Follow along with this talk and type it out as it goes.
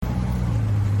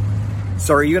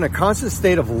So are you in a constant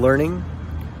state of learning,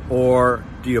 or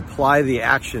do you apply the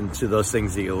action to those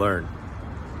things that you learn?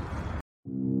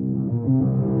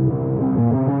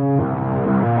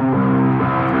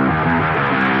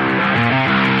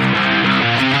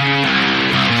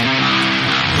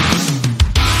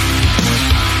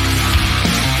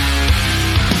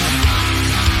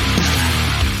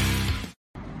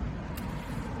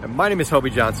 My name is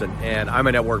Hobie Johnson, and I'm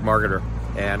a network marketer,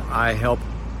 and I help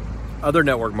other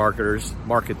network marketers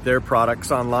market their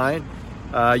products online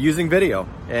using video.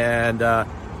 And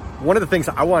one of the things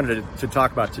I wanted to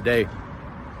talk about today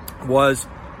was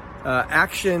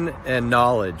action and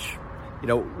knowledge. You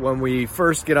know, when we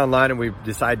first get online and we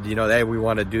decide, hey, we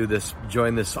want to do this,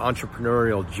 join this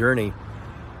entrepreneurial journey,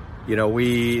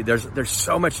 there's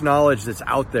so much knowledge that's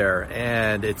out there,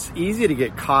 and it's easy to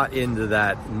get caught into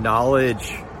that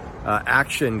knowledge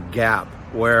action gap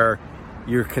where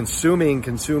you're consuming,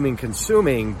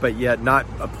 but yet not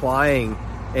applying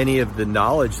any of the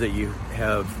knowledge that you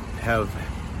have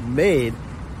made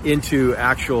into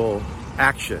actual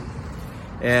action.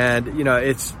 And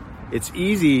it's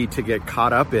easy to get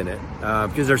caught up in it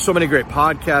because there's so many great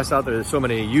podcasts out there. There's so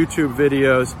many YouTube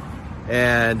videos,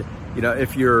 and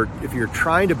if you're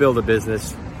trying to build a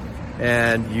business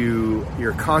and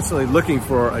you're constantly looking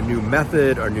for a new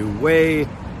method, a new way,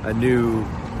 a new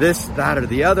this, that, or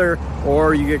the other,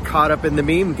 or you get caught up in the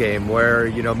meme game where,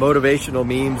 motivational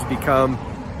memes become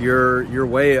your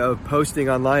way of posting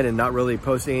online and not really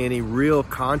posting any real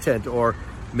content or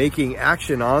making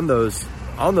action on those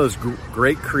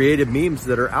great creative memes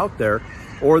that are out there,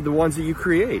 or the ones that you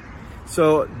create.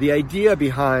 So the idea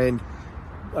behind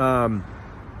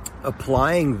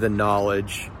applying the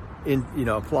knowledge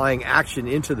applying action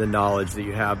into the knowledge that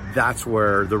you have, that's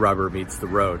where the rubber meets the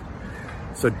road.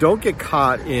 So don't get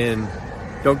caught in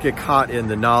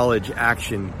the knowledge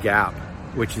action gap,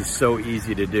 which is so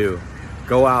easy to do.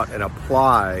 Go out and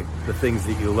apply the things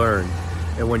that you learn.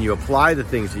 And when you apply the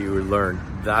things that you learn,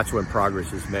 that's when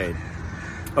progress is made.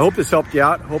 I hope this helped you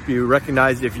out. Hope you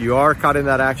recognize if you are caught in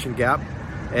that action gap.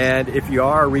 And if you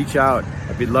are, reach out.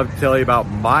 I'd love to tell you about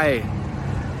my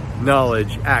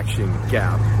knowledge action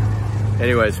gap.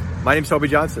 Anyways, my name's Hobie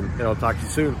Johnson, and I'll talk to you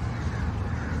soon.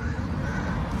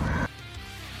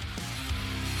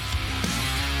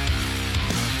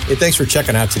 Hey, thanks for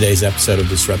checking out today's episode of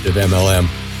Disruptive MLM.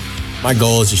 My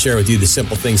goal is to share with you the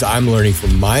simple things I'm learning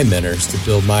from my mentors to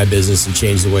build my business and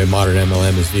change the way modern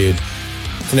MLM is viewed.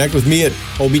 Connect with me at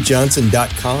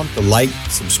hobiejohnson.com to like,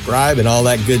 subscribe, and all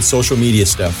that good social media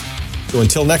stuff. So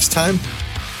until next time,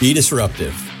 be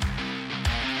disruptive.